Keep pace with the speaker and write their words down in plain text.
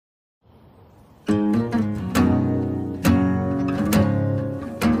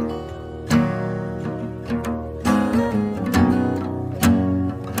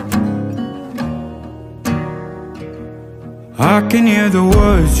I can hear the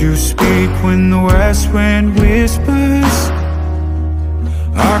words you speak when the west wind whispers.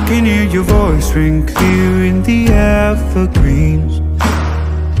 I can hear your voice ring clear in the evergreens.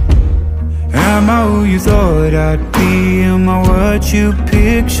 Am I who you thought I'd be? Am I what you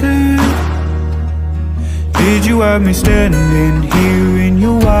pictured? Did you have me standing here in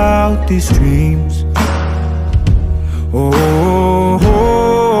your wildest dreams? Oh,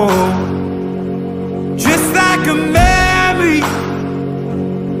 just like a memory,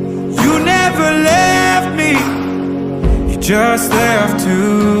 you never left me. You just left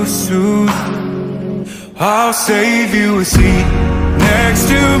too soon. I'll save you a seat next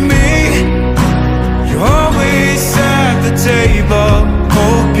to me. You're always at the table.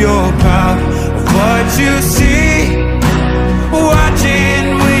 Hope you're proud of what you see. Watching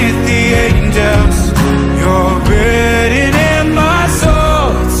with the angels. You're written in my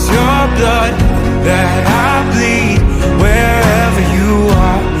soul. It's your blood that I bleed. Wherever you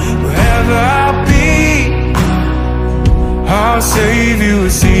are, wherever I'll be, I'll save you a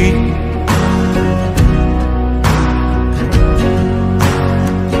seat.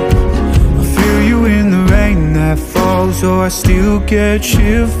 I feel you in the rain that falls, so I still get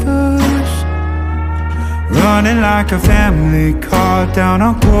shivers. Running like a family car down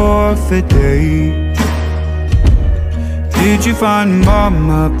on Corporate Day. Did you find Mom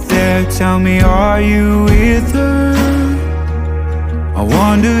up there? Tell me, are you with her? I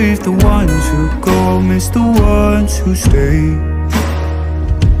wonder if the ones who go miss the ones who stay.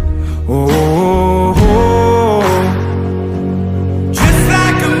 Oh, just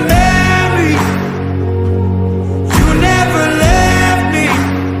like a memory, you never left me.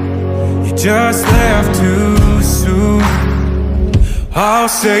 You just left too soon. I'll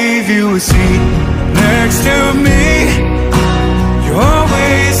save you a seat next to me. You're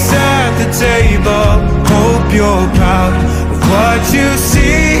always at the table. Hope you're proud of what you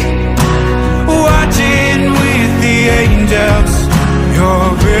see. Watching with the angels.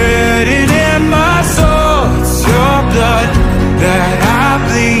 You're written in my soul. It's your blood that I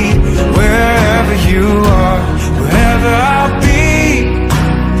bleed. Wherever you are, wherever I'll be,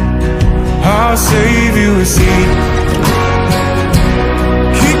 I'll save you a seat.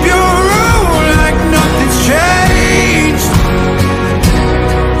 Keep your room like nothing's changed.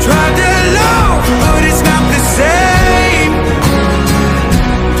 Tried to love, but it's not the same.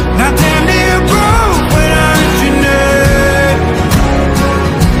 Not damn near broke when I heard your name.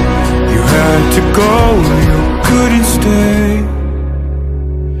 You had to go, you couldn't stay.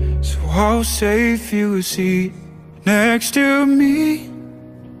 So I'll save you a seat next to me.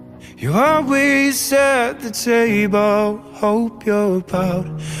 You're always at the table. Hope you're proud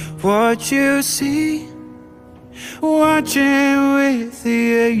of what you see. Watching with the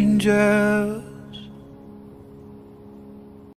angels.